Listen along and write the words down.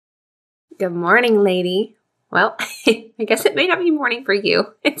Good morning, lady. Well, I guess it may not be morning for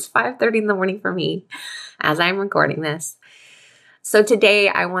you. It's 5:30 in the morning for me as I'm recording this. So today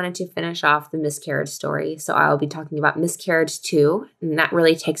I wanted to finish off the miscarriage story. So I'll be talking about miscarriage 2, and that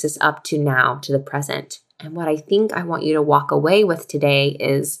really takes us up to now, to the present. And what I think I want you to walk away with today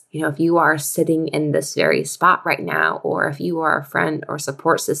is, if you are sitting in this very spot right now, or if you are a friend or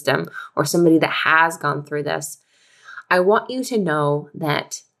support system or somebody that has gone through this, I want you to know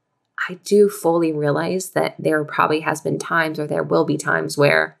that I do fully realize that there probably has been times, or there will be times,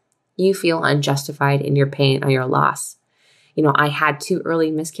 where you feel unjustified in your pain or your loss. I had 2 early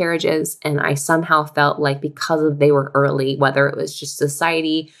miscarriages, and I somehow felt like because they were early, whether it was just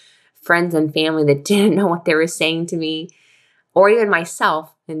society, friends and family that didn't know what they were saying to me, or even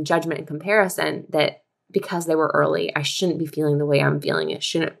myself in judgment and comparison, that because they were early, I shouldn't be feeling the way I'm feeling. It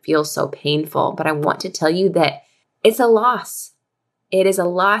shouldn't feel so painful. But I want to tell you that it's a loss. It is a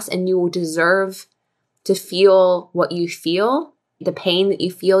loss, and you will deserve to feel what you feel. The pain that you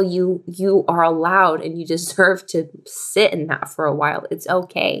feel, you are allowed, and you deserve to sit in that for a while. It's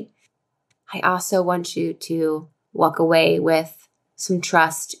okay. I also want you to walk away with some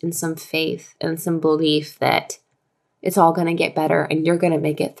trust and some faith and some belief that it's all going to get better and you're going to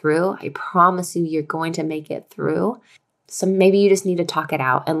make it through. I promise you're going to make it through. So maybe you just need to talk it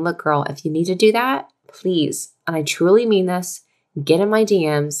out. And look, girl, if you need to do that, please, and I truly mean this, get in my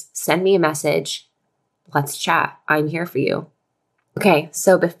DMs, send me a message. Let's chat. I'm here for you. Okay,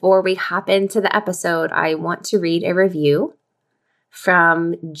 so before we hop into the episode, I want to read a review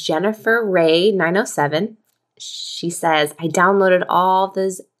from Jennifer Ray 907. She says, I downloaded all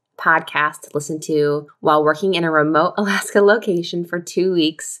those podcasts to listen to while working in a remote Alaska location for 2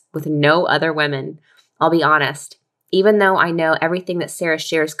 weeks with no other women. I'll be honest, even though I know everything that Sarah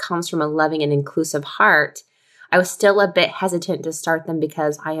shares comes from a loving and inclusive heart, I was still a bit hesitant to start them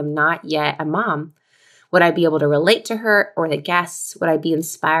because I am not yet a mom. Would I be able to relate to her or the guests? Would I be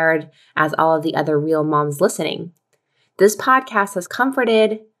inspired as all of the other real moms listening? This podcast has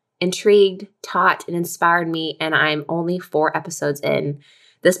comforted, intrigued, taught, and inspired me, and I'm only 4 episodes in.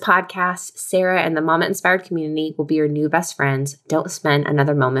 This podcast, Sarah and the Mama Inspired community will be your new best friends. Don't spend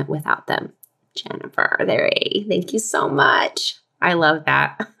another moment without them. Jennifer, thank you so much. I love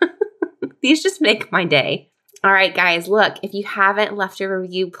that. These just make my day. All right, guys, look, if you haven't left a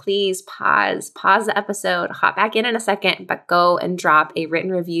review, please pause the episode, hop back in a second, but go and drop a written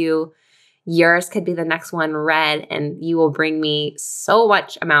review. Yours could be the next one read, and you will bring me so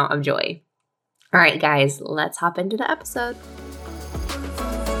much amount of joy. All right, guys, let's hop into the episode.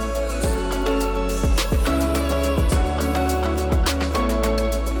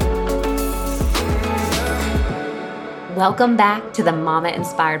 Welcome back to the Mama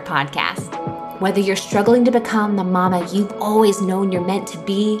Inspired Podcast. Whether you're struggling to become the mama you've always known you're meant to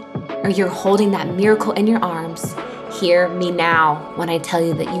be, or you're holding that miracle in your arms, hear me now when I tell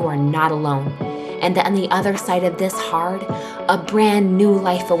you that you are not alone, and that on the other side of this hard, a brand new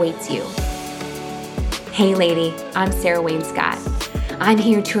life awaits you. Hey lady, I'm Sarah Wayne-Scott. I'm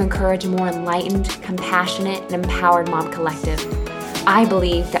here to encourage a more enlightened, compassionate, and empowered mom collective. I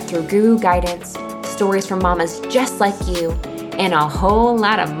believe that through guru guidance, stories from mamas just like you, and a whole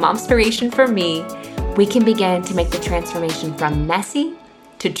lot of momspiration for me, we can begin to make the transformation from messy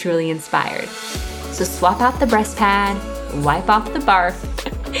to truly inspired. So swap out the breast pad, wipe off the barf.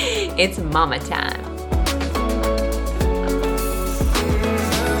 It's mama time.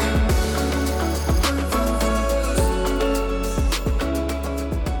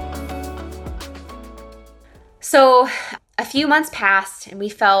 So a few months passed, and we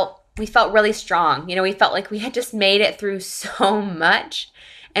felt really strong. We felt like we had just made it through so much,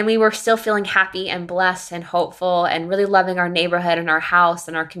 and we were still feeling happy and blessed and hopeful and really loving our neighborhood and our house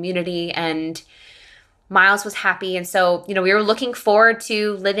and our community. And Miles was happy. And so, we were looking forward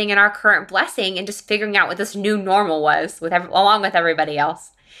to living in our current blessing and just figuring out what this new normal was along with everybody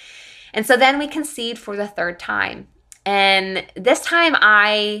else. And so then we conceived for the 3rd time. And this time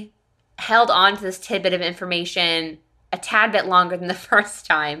I held on to this tidbit of information a tad bit longer than the first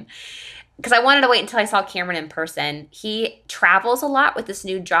time because I wanted to wait until I saw Cameron in person. He travels a lot with this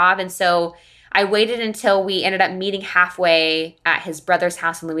new job, and so I waited until we ended up meeting halfway at his brother's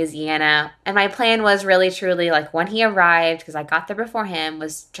house in Louisiana. And my plan was really, truly, like when he arrived, because I got there before him,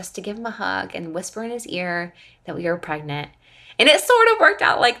 was just to give him a hug and whisper in his ear that we were pregnant. And it sort of worked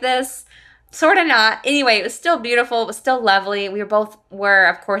out like this. Sort of not. Anyway, it was still beautiful. It was still lovely. We were,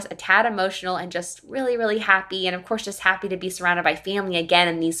 of course, a tad emotional and just really, really happy. And, of course, just happy to be surrounded by family again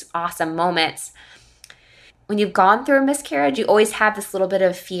in these awesome moments. When you've gone through a miscarriage, you always have this little bit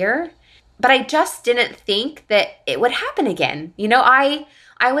of fear. But I just didn't think that it would happen again. I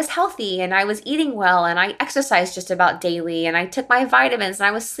I was healthy and I was eating well and I exercised just about daily and I took my vitamins and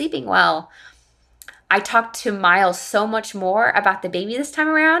I was sleeping well. I talked to Miles so much more about the baby this time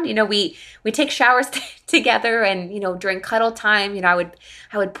around. We take showers together, and during cuddle time, I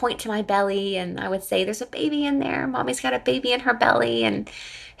would point to my belly and I would say, "There's a baby in there. Mommy's got a baby in her belly." And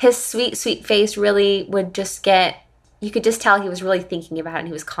his sweet, sweet face really would just get. You could just tell he was really thinking about it and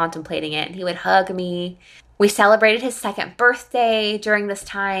he was contemplating it. And he would hug me. We celebrated his second birthday during this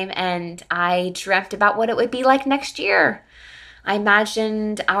time, and I dreamt about what it would be like next year. I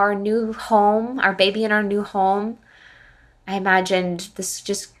imagined our new home, our baby in our new home. I imagined this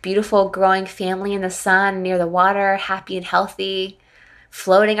just beautiful growing family in the sun near the water, happy and healthy,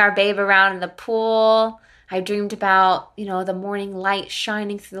 floating our babe around in the pool. I dreamed about, the morning light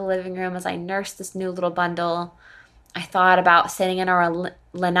shining through the living room as I nursed this new little bundle. I thought about sitting in our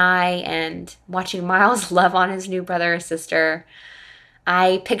lanai and watching Miles love on his new brother or sister.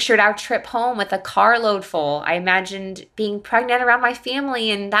 I pictured our trip home with a carload full. I imagined being pregnant around my family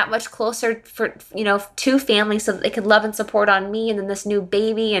and that much closer to family so that they could love and support on me and then this new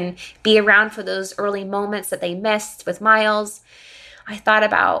baby and be around for those early moments that they missed with Miles. I thought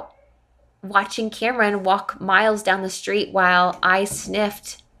about watching Cameron walk Miles down the street while I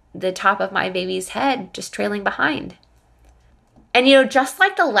sniffed the top of my baby's head, just trailing behind. And, just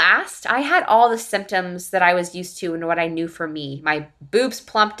like the last, I had all the symptoms that I was used to and what I knew for me. My boobs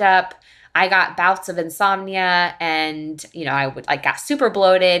plumped up. I got bouts of insomnia and, I got super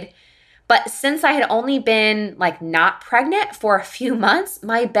bloated. But since I had only been not pregnant for a few months,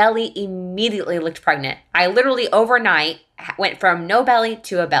 my belly immediately looked pregnant. I literally overnight went from no belly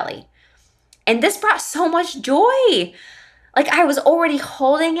to a belly. And this brought so much joy. I was already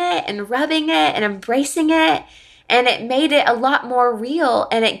holding it and rubbing it and embracing it. And it made it a lot more real,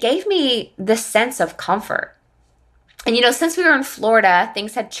 and it gave me this sense of comfort. And, since we were in Florida,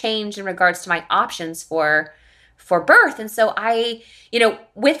 things had changed in regards to my options for birth. And so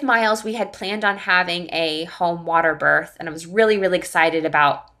with Miles, we had planned on having a home water birth, and I was really, really excited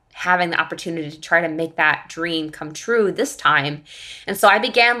about having the opportunity to try to make that dream come true this time. And so I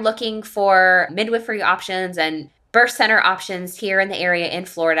began looking for midwifery options and birth center options here in the area in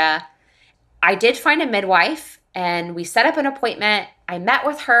Florida. I did find a midwife. And we set up an appointment. I met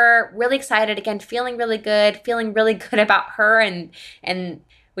with her, really excited, again, feeling really good about her. And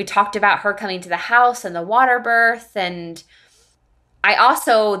we talked about her coming to the house and the water birth. And I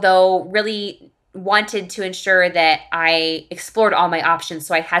also, though, really wanted to ensure that I explored all my options.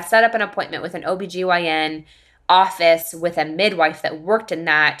 So I had set up an appointment with an OBGYN office with a midwife that worked in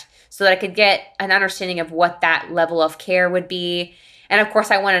that so that I could get an understanding of what that level of care would be. And of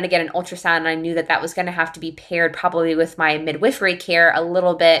course, I wanted to get an ultrasound, and I knew that that was going to have to be paired probably with my midwifery care a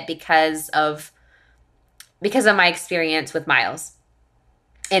little bit because of my experience with Miles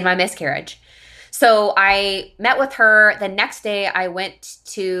and my miscarriage. So I met with her. The next day, I went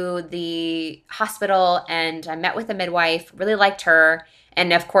to the hospital and I met with the midwife, really liked her,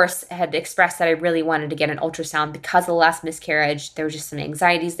 and of course had expressed that I really wanted to get an ultrasound because of the last miscarriage. There were just some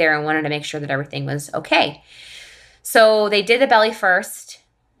anxieties there and wanted to make sure that everything was okay. So they did the belly first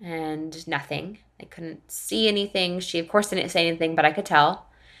and nothing. I couldn't see anything. She, of course, didn't say anything, but I could tell.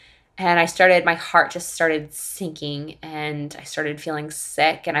 And my heart just started sinking and I started feeling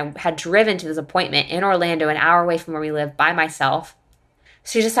sick. And I had driven to this appointment in Orlando, an hour away from where we live, by myself.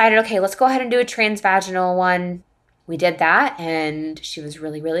 So she decided, okay, let's go ahead and do a transvaginal one. We did that and she was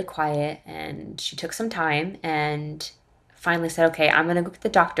really, really quiet and she took some time and finally said, okay, I'm going to go get the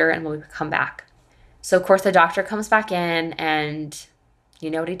doctor and we'll come back. So, of course, the doctor comes back in and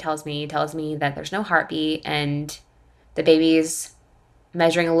you know what he tells me? He tells me that there's no heartbeat and the baby's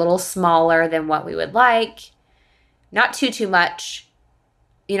measuring a little smaller than what we would like. Not too much.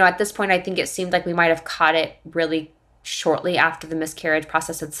 At this point, I think it seemed like we might have caught it really shortly after the miscarriage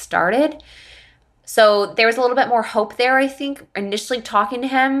process had started. So there was a little bit more hope there, I think, initially talking to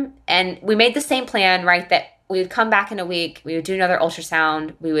him. And we made the same plan, right, that we would come back in a week, we would do another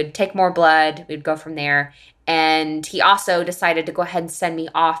ultrasound, we would take more blood, we'd go from there. And he also decided to go ahead and send me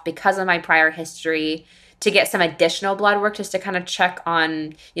off because of my prior history to get some additional blood work just to kind of check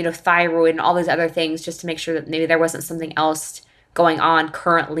on, thyroid and all these other things just to make sure that maybe there wasn't something else going on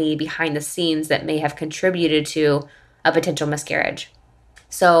currently behind the scenes that may have contributed to a potential miscarriage.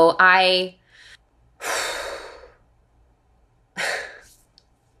 So I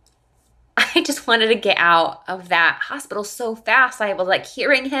just wanted to get out of that hospital so fast. I was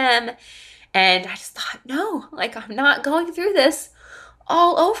hearing him and I just thought, no, I'm not going through this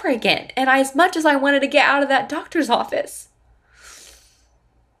all over again. And as much as I wanted to get out of that doctor's office,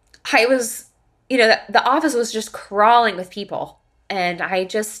 I was, the office was just crawling with people. and I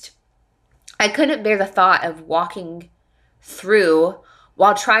couldn't bear the thought of walking through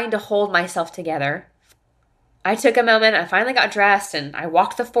while trying to hold myself together. I took a moment, I finally got dressed, and I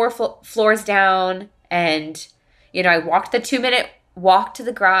walked the floors down, and, I walked the 2-minute walk to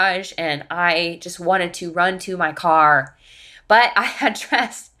the garage, and I just wanted to run to my car. But I had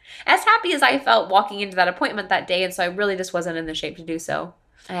dressed as happy as I felt walking into that appointment that day, and so I really just wasn't in the shape to do so.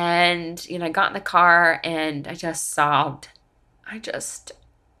 And, I got in the car, and I just sobbed. I just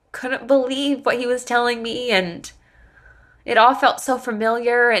couldn't believe what he was telling me, and it all felt so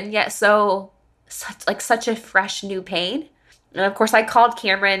familiar and yet such a fresh new pain. And of course I called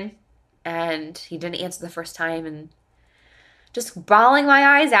Cameron, and he didn't answer the first time, and just bawling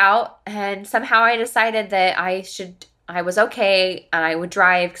my eyes out. And somehow I decided that I was okay and I would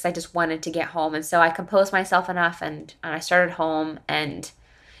drive because I just wanted to get home. And so I composed myself enough, and I started home, and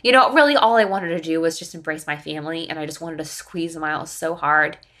really all I wanted to do was just embrace my family, and I just wanted to squeeze Miles so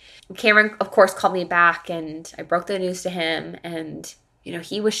hard. Cameron, of course, called me back, and I broke the news to him, and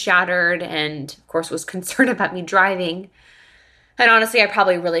he was shattered and, of course, was concerned about me driving. And honestly, I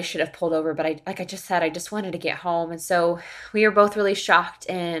probably really should have pulled over, but like I just said, I just wanted to get home. And so we were both really shocked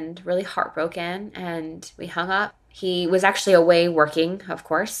and really heartbroken, and we hung up. He was actually away working, of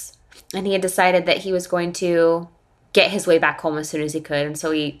course, and he had decided that he was going to get his way back home as soon as he could. And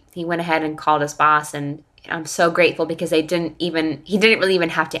so he went ahead and called his boss, and I'm so grateful because he didn't really even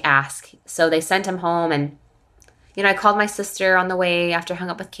have to ask. So they sent him home, and I called my sister on the way after I hung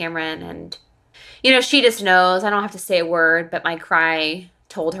up with Cameron, and, she just knows. I don't have to say a word, but my cry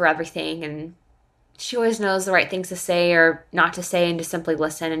told her everything, and she always knows the right things to say or not to say and to simply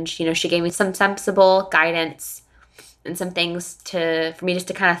listen. And, she gave me some sensible guidance and some things for me just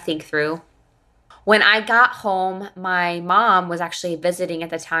to kind of think through. When I got home, my mom was actually visiting at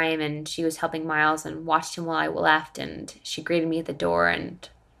the time, and she was helping Miles and watched him while I left, and she greeted me at the door, and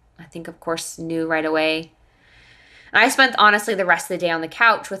I think, of course, knew right away. I spent, honestly, the rest of the day on the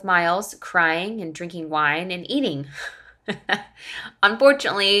couch with Miles, crying and drinking wine and eating.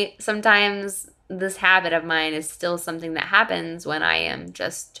 Unfortunately, sometimes this habit of mine is still something that happens when I am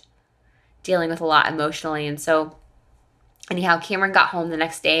just dealing with a lot emotionally. And so, anyhow, Cameron got home the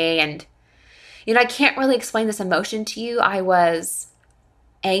next day, and, I can't really explain this emotion to you. I was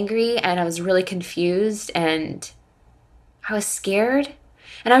angry, and I was really confused, and I was scared,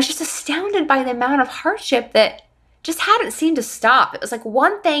 and I was just astounded by the amount of hardship that just hadn't seemed to stop. It was like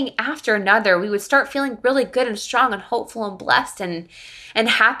one thing after another. We would start feeling really good and strong and hopeful and blessed and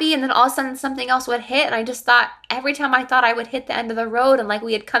happy, and then all of a sudden something else would hit, and I just thought every time I thought I would hit the end of the road and like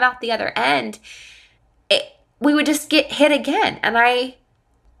we had come out the other end, we would just get hit again. And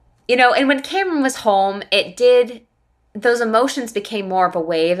and when Cameron was home, those emotions became more of a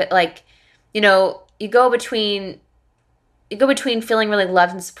wave. You go between feeling really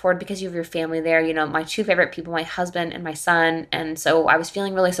loved and supported because you have your family there. My two favorite people, my husband and my son. And so I was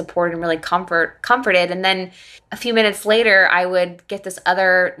feeling really supported and really comforted. And then a few minutes later, I would get this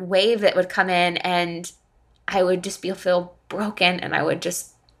other wave that would come in, and I would just feel broken, and I would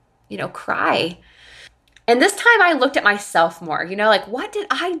just, cry. And this time I looked at myself more, like, what did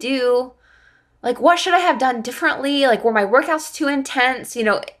I do? Like, what should I have done differently? Like, were my workouts too intense?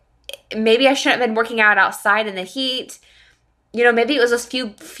 Maybe I shouldn't have been working out outside in the heat. Maybe it was those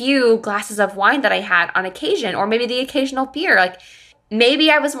few glasses of wine that I had on occasion, or maybe the occasional beer. Like,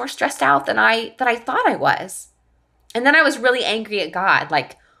 maybe I was more stressed out than I thought I was. And then I was really angry at God.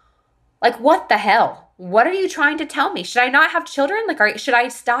 Like what the hell? What are you trying to tell me? Should I not have children? Like, should I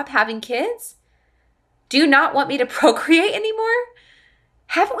stop having kids? Do you not want me to procreate anymore?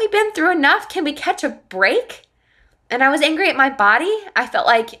 Haven't we been through enough? Can we catch a break? And I was angry at my body. I felt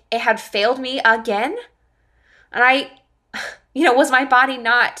like it had failed me again. And was my body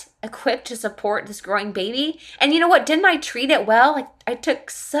not equipped to support this growing baby? And you know what? Didn't I treat it well? Like, I took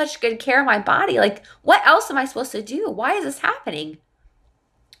such good care of my body. Like, what else am I supposed to do? Why is this happening?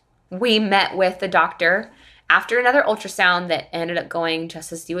 We met with the doctor after another ultrasound that ended up going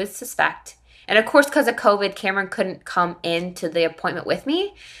just as you would suspect. And of course, because of COVID, Cameron couldn't come into the appointment with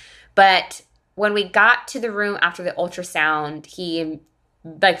me. But when we got to the room after the ultrasound, he,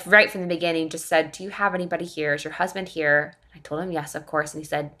 right from the beginning, just said, "Do you have anybody here? Is your husband here?" I told him yes, of course. And he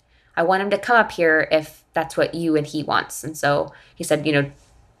said, "I want him to come up here if that's what you and he wants." And so he said,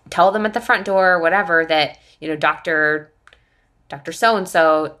 tell them at the front door, whatever, that, Dr.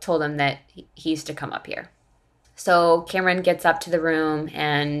 So-and-so told him that he's to come up here. So Cameron gets up to the room,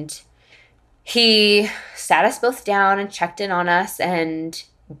 and he sat us both down and checked in on us and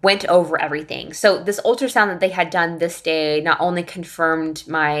went over everything. So this ultrasound that they had done this day not only confirmed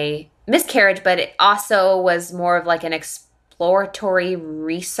my miscarriage, but it also was more of like an exploratory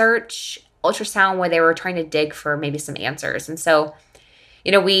research ultrasound where they were trying to dig for maybe some answers. And so,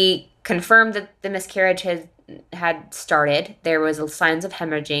 we confirmed that the miscarriage had started. There was signs of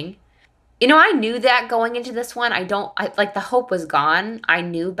hemorrhaging. I knew that going into this one. I like, the hope was gone. I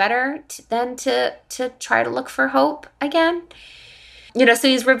knew better than to try to look for hope again. So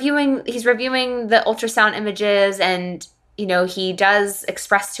he's reviewing the ultrasound images, and he does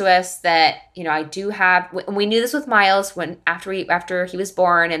express to us that, I do have, and we knew this with Miles after he was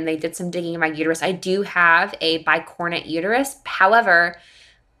born and they did some digging in my uterus, I do have a bicornate uterus. However,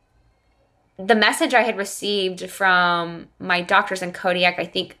 the message I had received from my doctors in Kodiak, I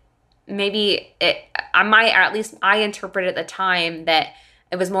think maybe at least I interpreted at the time that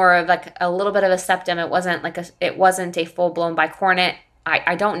it was more of like a little bit of a septum. It wasn't a full-blown bicornate.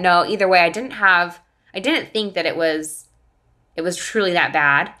 I don't know. Either way, I didn't think that it was truly that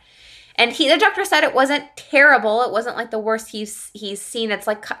bad. And the doctor said it wasn't terrible. It wasn't like the worst he's seen. It's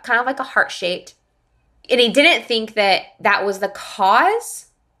like kind of like a heart-shaped. And he didn't think that was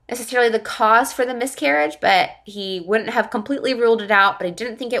necessarily the cause for the miscarriage, but he wouldn't have completely ruled it out, but he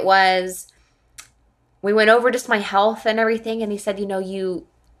didn't think it was. We went over just my health and everything, and he said,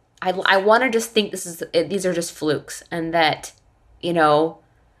 I want to just think these are just flukes, and that,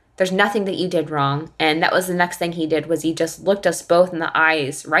 there's nothing that you did wrong. And that was the next thing he did, was he just looked us both in the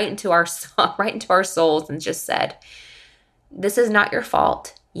eyes, right into our souls, and just said, this is not your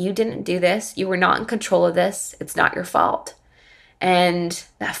fault. You didn't do this. You were not in control of this. It's not your fault. And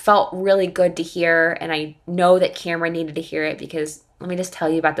that felt really good to hear. And I know that Cameron needed to hear it, because let me just tell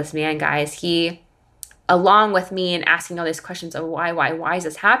you about this man, guys. He, along with me and asking all these questions of why is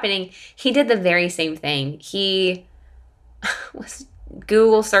this happening, he did the very same thing. He was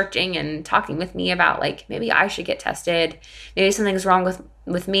Google searching and talking with me about, like, maybe I should get tested. Maybe something's wrong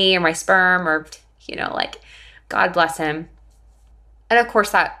with me or my sperm, or, God bless him. And of course,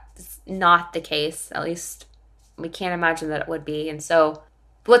 that's not the case. At least we can't imagine that it would be. And so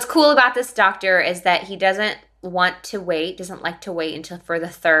what's cool about this doctor is that he doesn't like to wait until for the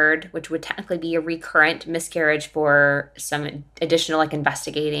third, which would technically be a recurrent miscarriage, for some additional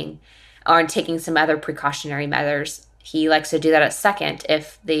investigating or taking some other precautionary measures. He likes to do that at second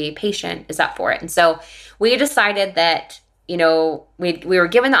if the patient is up for it. And so we decided that, we were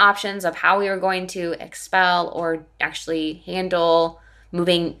given the options of how we were going to expel or actually handle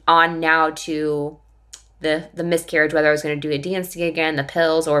moving on now to the miscarriage, whether I was going to do a DNC again, the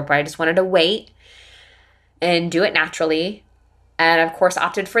pills, or if I just wanted to wait and do it naturally. And of course,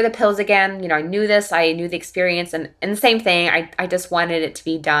 opted for the pills again. I knew this, I knew the experience, and the same thing, I just wanted it to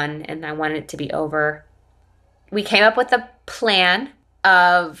be done, and I wanted it to be over. We came up with a plan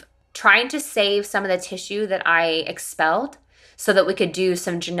of trying to save some of the tissue that I expelled so that we could do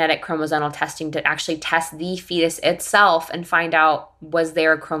some genetic chromosomal testing to actually test the fetus itself and find out, was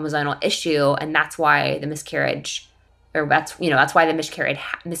there a chromosomal issue? And that's why the miscarriage, or that's why the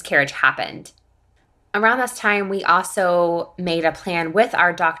miscarriage happened. Around this time, we also made a plan with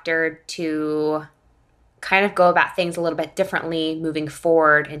our doctor to kind of go about things a little bit differently moving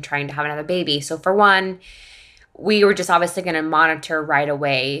forward and trying to have another baby. So for one, we were just obviously going to monitor right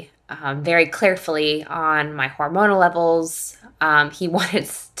away, very carefully, on my hormonal levels. He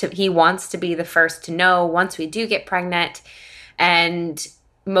wants to be the first to know once we do get pregnant. And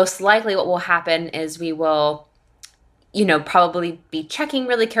most likely what will happen is we will, probably be checking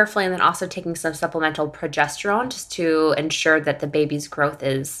really carefully, and then also taking some supplemental progesterone just to ensure that the baby's growth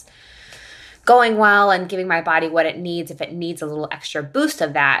is going well and giving my body what it needs if it needs a little extra boost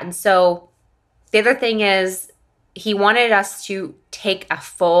of that. And so the other thing is, he wanted us to take a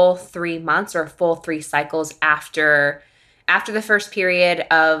full 3 months or a full 3 cycles after the first period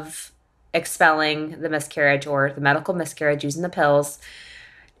of expelling the miscarriage or the medical miscarriage using the pills,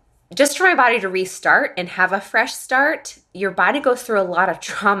 just for my body to restart and have a fresh start. Your body goes through a lot of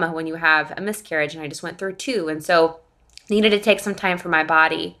trauma when you have a miscarriage, and I just went through 2. And so needed to take some time for my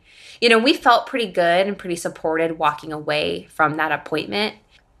body. We felt pretty good and pretty supported walking away from that appointment.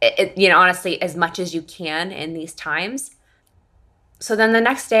 Honestly, as much as you can in these times. So then the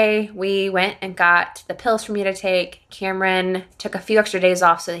next day, we went and got the pills for me to take. Cameron took a few extra days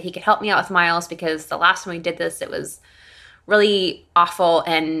off so that he could help me out with Miles, because the last time we did this, it was really awful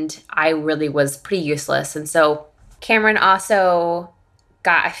and I really was pretty useless. And so Cameron also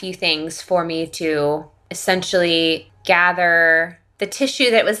got a few things for me to essentially gather the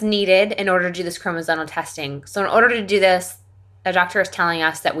tissue that was needed in order to do this chromosomal testing. So in order to do this, the doctor is telling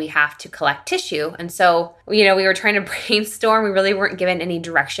us that we have to collect tissue. And so, we were trying to brainstorm. We really weren't given any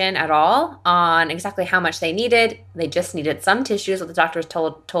direction at all on exactly how much they needed. They just needed some tissue, is what the doctors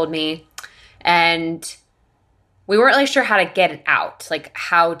told me. And we weren't really sure how to get it out, like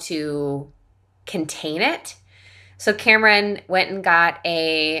how to contain it. So Cameron went and got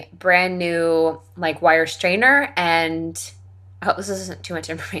a brand new like wire strainer and I hope this isn't too much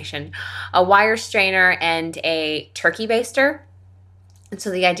information, a wire strainer and a turkey baster. And so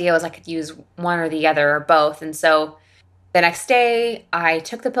the idea was I could use one or the other or both. And so the next day I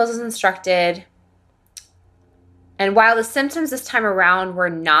took the pills as instructed. And while the symptoms this time around were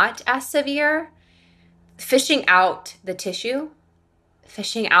not as severe, fishing out the tissue,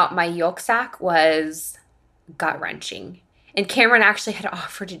 fishing out my yolk sac was gut-wrenching. And Cameron actually had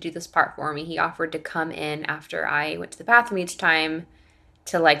offered to do this part for me. He offered to come in after I went to the bathroom each time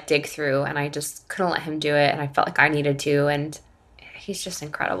to like dig through, and I just couldn't let him do it, and I felt like I needed to, and he's just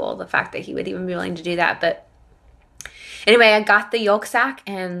incredible, the fact that he would even be willing to do that. But anyway, I got the yolk sac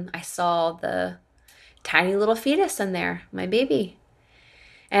and I saw the tiny little fetus in there, my baby.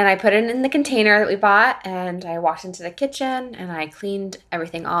 And I put it in the container that we bought, and I walked into the kitchen and I cleaned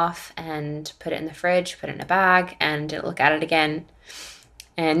everything off and put it in the fridge, put it in a bag, and didn't look at it again.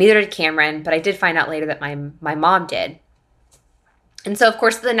 And neither did Cameron, but I did find out later that my mom did. And so, of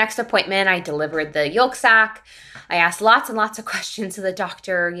course, the next appointment, I delivered the yolk sac. I asked lots and lots of questions to the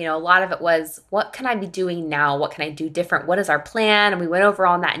doctor. You know, a lot of it was, what can I be doing now? What can I do different? What is our plan? And we went over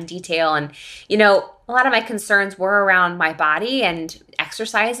all that in detail. And, you know, a lot of my concerns were around my body and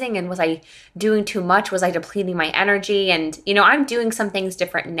exercising. And was I doing too much? Was I depleting my energy? And, you know, I'm doing some things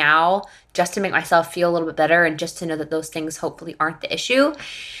different now just to make myself feel a little bit better and just to know that those things hopefully aren't the issue.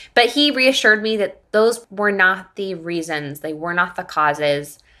 But he reassured me that those were not the reasons. They were not the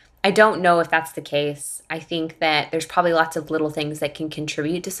causes. I don't know if that's the case. I think that there's probably lots of little things that can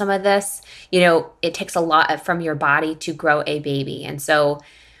contribute to some of this. You know, it takes a lot from your body to grow a baby. And so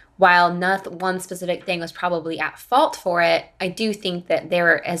while not one specific thing was probably at fault for it, I do think that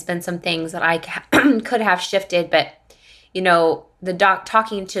there has been some things that I could have shifted. But, you know,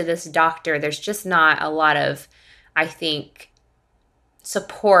 talking to this doctor, there's just not a lot of, I think,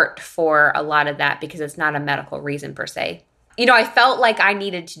 support for a lot of that because it's not a medical reason per se. You know, I felt like I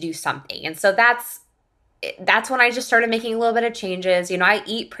needed to do something. And so that's when I just started making a little bit of changes. You know, I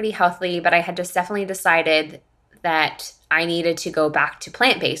eat pretty healthily, but I had just definitely decided that I needed to go back to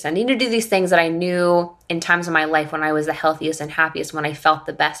plant-based. I needed to do these things that I knew in times of my life when I was the healthiest and happiest, when I felt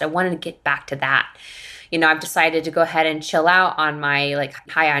the best. I wanted to get back to that. You know, I've decided to go ahead and chill out on my like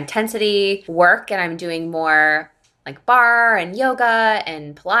high intensity work, and I'm doing more like bar and yoga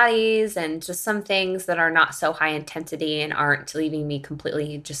and Pilates and just some things that are not so high intensity and aren't leaving me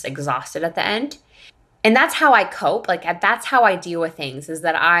completely just exhausted at the end. And that's how I cope. Like that's how I deal with things, is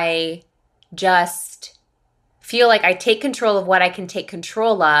that I just feel like I take control of what I can take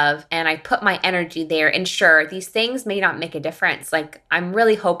control of and I put my energy there. And sure, these things may not make a difference. Like I'm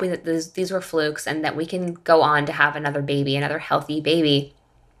really hoping that these were flukes and that we can go on to have another baby, another healthy baby.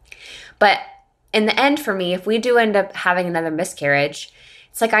 But in the end, for me, if we do end up having another miscarriage,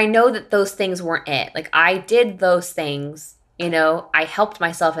 it's like I know that those things weren't it. Like I did those things, you know, I helped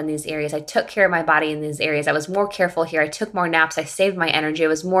myself in these areas. I took care of my body in these areas. I was more careful here. I took more naps. I saved my energy. I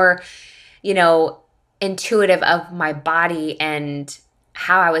was more, you know, intuitive of my body and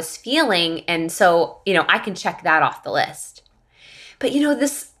how I was feeling. And so, you know, I can check that off the list. But, you know,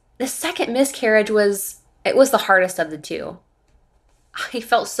 this second miscarriage was the hardest of the two. I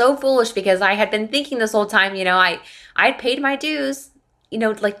felt so foolish because I had been thinking this whole time, you know, I'd paid my dues, you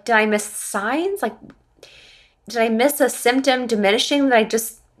know, like, did I miss signs? Like, did I miss a symptom diminishing that I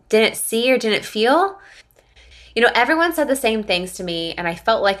just didn't see or didn't feel? You know, everyone said the same things to me, and I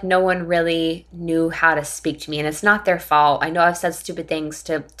felt like no one really knew how to speak to me, and it's not their fault. I know I've said stupid things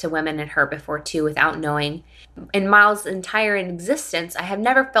to women and her before too without knowing. In Miles' entire existence, I have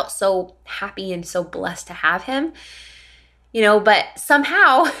never felt so happy and so blessed to have him. You know, but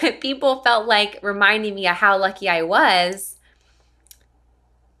somehow people felt like reminding me of how lucky I was.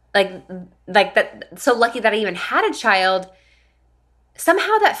 Like that, so lucky that I even had a child.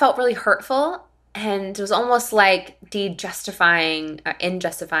 Somehow that felt really hurtful, and it was almost like injustifying.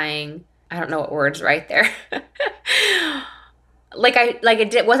 I don't know what words right there.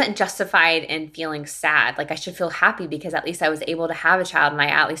 It wasn't justified in feeling sad. Like I should feel happy because at least I was able to have a child and I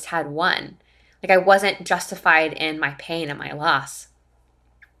at least had one. Like I wasn't justified in my pain and my loss.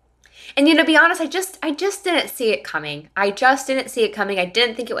 And, you know, to be honest, I just didn't see it coming. I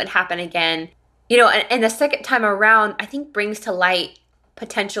didn't think it would happen again. You know, and the second time around, I think brings to light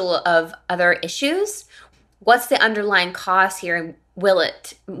potential of other issues. What's the underlying cause here? And will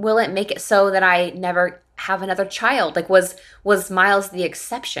it make it so that I never have another child? Like was Miles the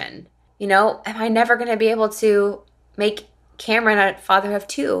exception? You know, am I never going to be able to make Cameron a father of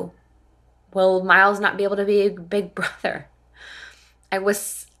two? will Miles not be able to be a big brother? I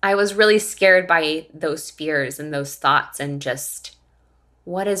was really scared by those fears and those thoughts, and just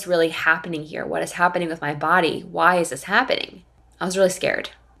what is really happening here? What is happening with my body? Why is this happening? I was really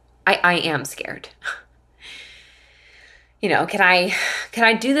scared. I am scared. Can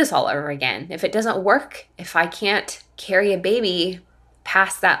I do this all over again? If it doesn't work, if I can't carry a baby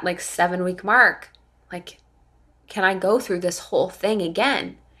past that 7-week mark, can I go through this whole thing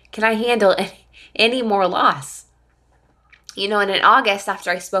again? Can I handle any more loss? And in August,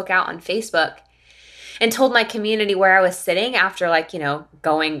 after I spoke out on Facebook and told my community where I was sitting after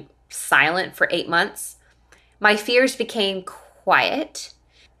going silent for 8 months, my fears became quiet.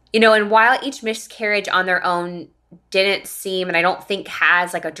 And while each miscarriage on their own didn't seem, and I don't think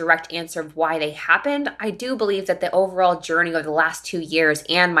has a direct answer of why they happened, I do believe that the overall journey of the last 2 years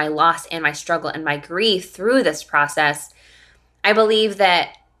and my loss and my struggle and my grief through this process, I believe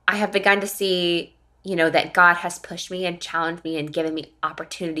that I have begun to see, that God has pushed me and challenged me and given me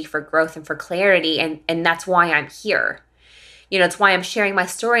opportunity for growth and for clarity. And that's why I'm here. It's why I'm sharing my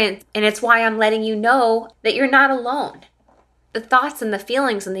story, and it's why I'm letting you know that you're not alone. The thoughts and the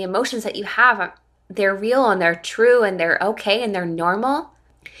feelings and the emotions that you have, they're real and they're true and they're okay and they're normal.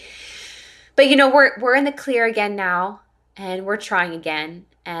 But we're in the clear again now, and we're trying again.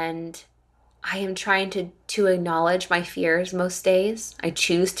 And I am trying to acknowledge my fears most days. I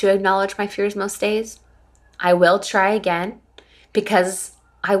choose to acknowledge my fears most days. I will try again because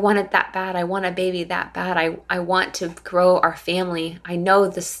I want it that bad. I want a baby that bad. I want to grow our family. I know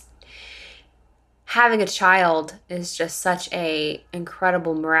this. Having a child is just such a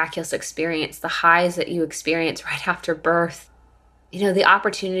incredible, miraculous experience. The highs that you experience right after birth, the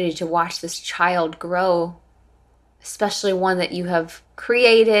opportunity to watch this child grow, especially one that you have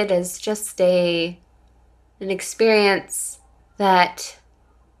created, is just an experience that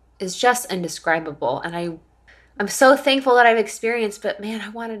is just indescribable. And I'm so thankful that I've experienced, but man, I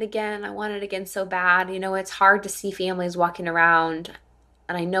want it again. I want it again so bad. It's hard to see families walking around.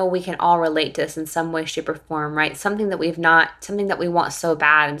 And I know we can all relate to this in some way, shape, or form, right? Something that we want so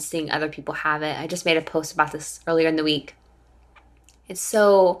bad, and seeing other people have it. I just made a post about this earlier in the week. It's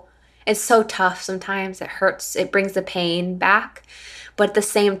so tough sometimes. It hurts. It brings the pain back. But at the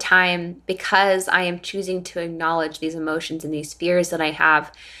same time, because I am choosing to acknowledge these emotions and these fears that I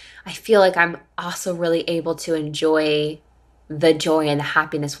have, I feel like I'm also really able to enjoy the joy and the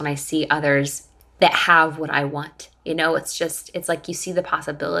happiness when I see others that have what I want. It's like you see the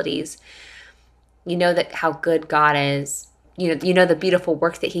possibilities. That how good God is. The beautiful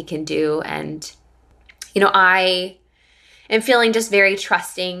work that He can do. And, I am feeling just very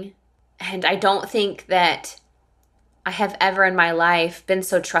trusting. And I don't think that I have ever in my life been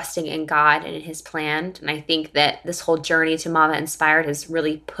so trusting in God and in His plan. And I think that this whole journey to Mama Inspired has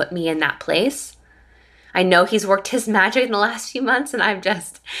really put me in that place. I know He's worked His magic in the last few months, and I've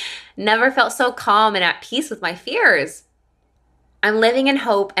just never felt so calm and at peace with my fears. I'm living in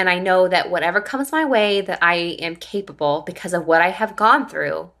hope, and I know that whatever comes my way, that I am capable because of what I have gone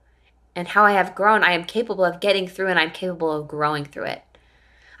through and how I have grown. I am capable of getting through, and I'm capable of growing through it.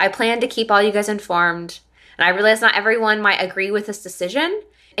 I plan to keep all you guys informed, and I realize not everyone might agree with this decision.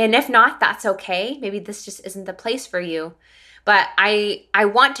 And if not, that's okay. Maybe this just isn't the place for you. But I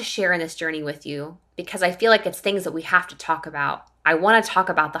want to share in this journey with you because I feel like it's things that we have to talk about. I want to talk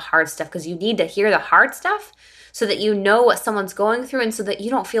about the hard stuff because you need to hear the hard stuff so that you know what someone's going through and so that you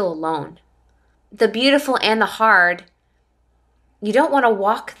don't feel alone. The beautiful and the hard, you don't want to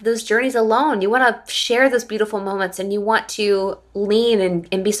walk those journeys alone. You want to share those beautiful moments, and you want to lean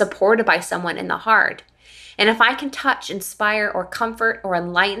and be supported by someone in the hard. And if I can touch, inspire, or comfort or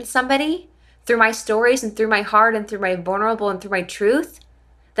enlighten somebody through my stories and through my heart and through my vulnerable and through my truth,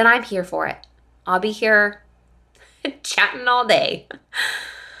 then I'm here for it. I'll be here chatting all day.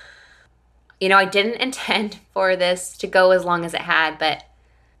 I didn't intend for this to go as long as it had, but,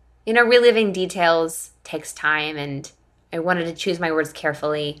 reliving details takes time, and I wanted to choose my words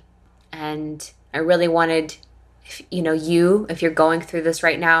carefully. And I really wanted, if you're going through this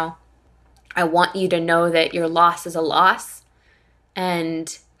right now, I want you to know that your loss is a loss,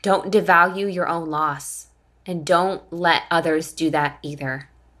 and don't devalue your own loss, and don't let others do that either.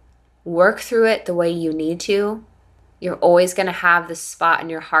 Work through it the way you need to. You're always going to have this spot in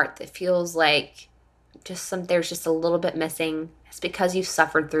your heart that feels like there's just a little bit missing. It's because you've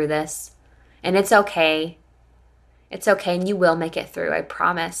suffered through this, and it's okay. It's okay, and you will make it through, I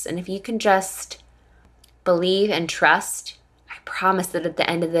promise. And if you can just believe and trust, I promise that at the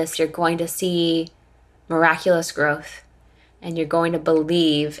end of this, you're going to see miraculous growth, and you're going to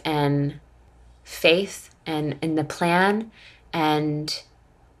believe in faith and in the plan, and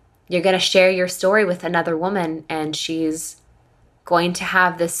You're going to share your story with another woman, and she's going to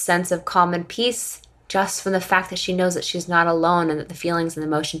have this sense of calm and peace just from the fact that she knows that she's not alone and that the feelings and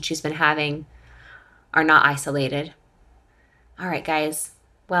emotions she's been having are not isolated. All right, guys.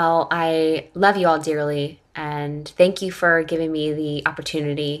 Well, I love you all dearly, and thank you for giving me the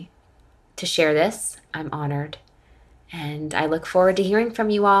opportunity to share this. I'm honored, and I look forward to hearing from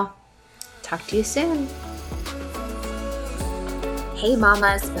you all. Talk to you soon. Hey,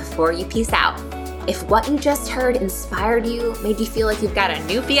 mamas, before you peace out, if what you just heard inspired you, made you feel like you've got a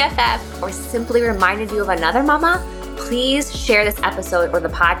new BFF, or simply reminded you of another mama, please share this episode or the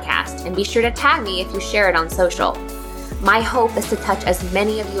podcast, and be sure to tag me if you share it on social. My hope is to touch as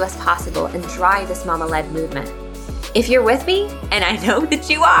many of you as possible and drive this mama-led movement. If you're with me, and I know that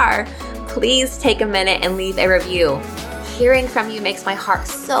you are, please take a minute and leave a review. Hearing from you makes my heart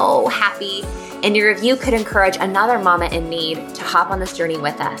so happy, and your review could encourage another mama in need to hop on this journey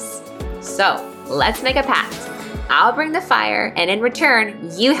with us. So let's make a pact. I'll bring the fire, and in return,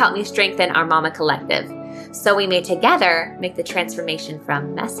 you help me strengthen our Mama Collective, so we may together make the transformation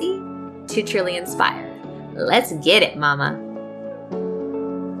from messy to truly inspired. Let's get it, mama.